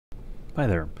Hi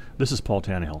there, this is Paul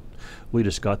Tannehill. We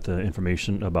just got the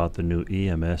information about the new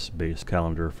EMS-based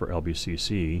calendar for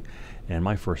LBCC, and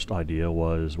my first idea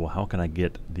was, well, how can I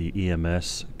get the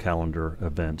EMS calendar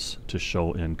events to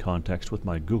show in context with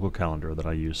my Google Calendar that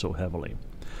I use so heavily?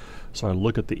 So I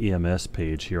look at the EMS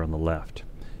page here on the left,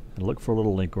 and look for a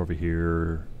little link over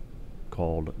here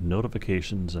called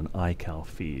Notifications and iCal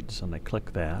Feeds, and I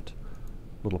click that.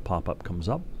 A little pop-up comes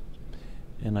up,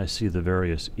 and I see the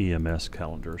various EMS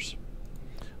calendars.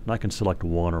 And I can select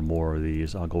one or more of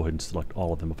these. I'll go ahead and select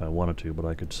all of them if I wanted to, but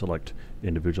I could select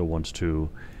individual ones too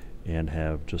and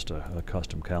have just a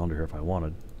custom calendar here if I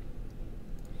wanted.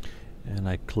 And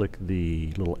I click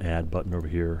the little add button over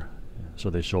here so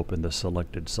they show up in the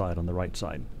selected side on the right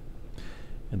side.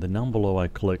 And then down below I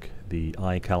click the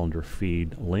iCalendar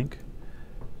feed link,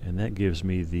 and that gives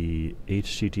me the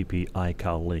HTTP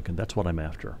iCal link, and that's what I'm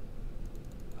after.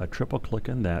 I triple click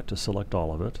in that to select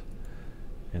all of it,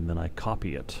 and then I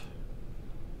copy it.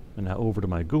 And now over to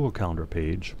my Google Calendar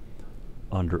page,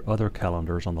 under Other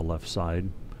Calendars on the left side,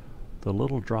 the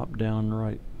little drop down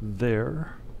right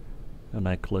there, and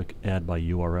I click Add by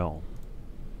URL.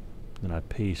 Then I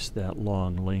paste that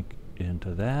long link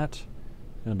into that,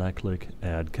 and I click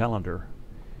Add Calendar.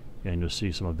 And you'll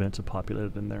see some events are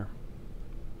populated in there.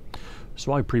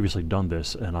 So I've previously done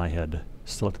this, and I had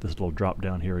selected this little drop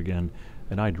down here again,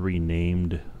 and I'd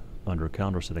renamed under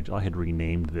calendar settings. I had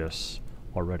renamed this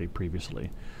already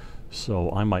previously,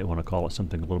 so I might want to call it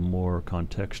something a little more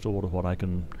contextual to what I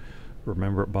can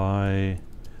remember it by.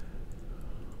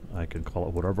 I can call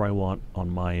it whatever I want on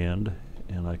my end,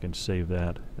 and I can save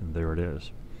that, and there it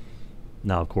is.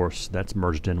 Now of course that's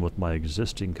merged in with my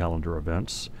existing calendar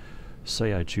events.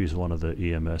 Say I choose one of the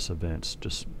EMS events,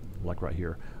 just like right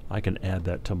here, I can add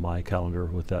that to my calendar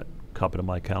with that copy to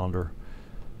my calendar,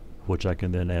 which I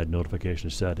can then add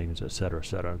notification settings, etc.,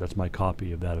 etc. That's my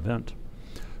copy of that event.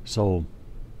 So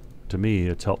to me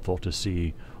it's helpful to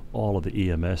see all of the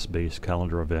EMS-based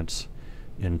calendar events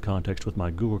in context with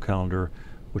my Google Calendar,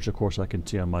 which of course I can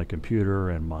see on my computer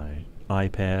and my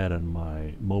iPad and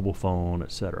my mobile phone,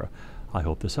 etc. I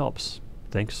hope this helps.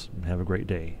 Thanks, and have a great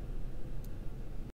day.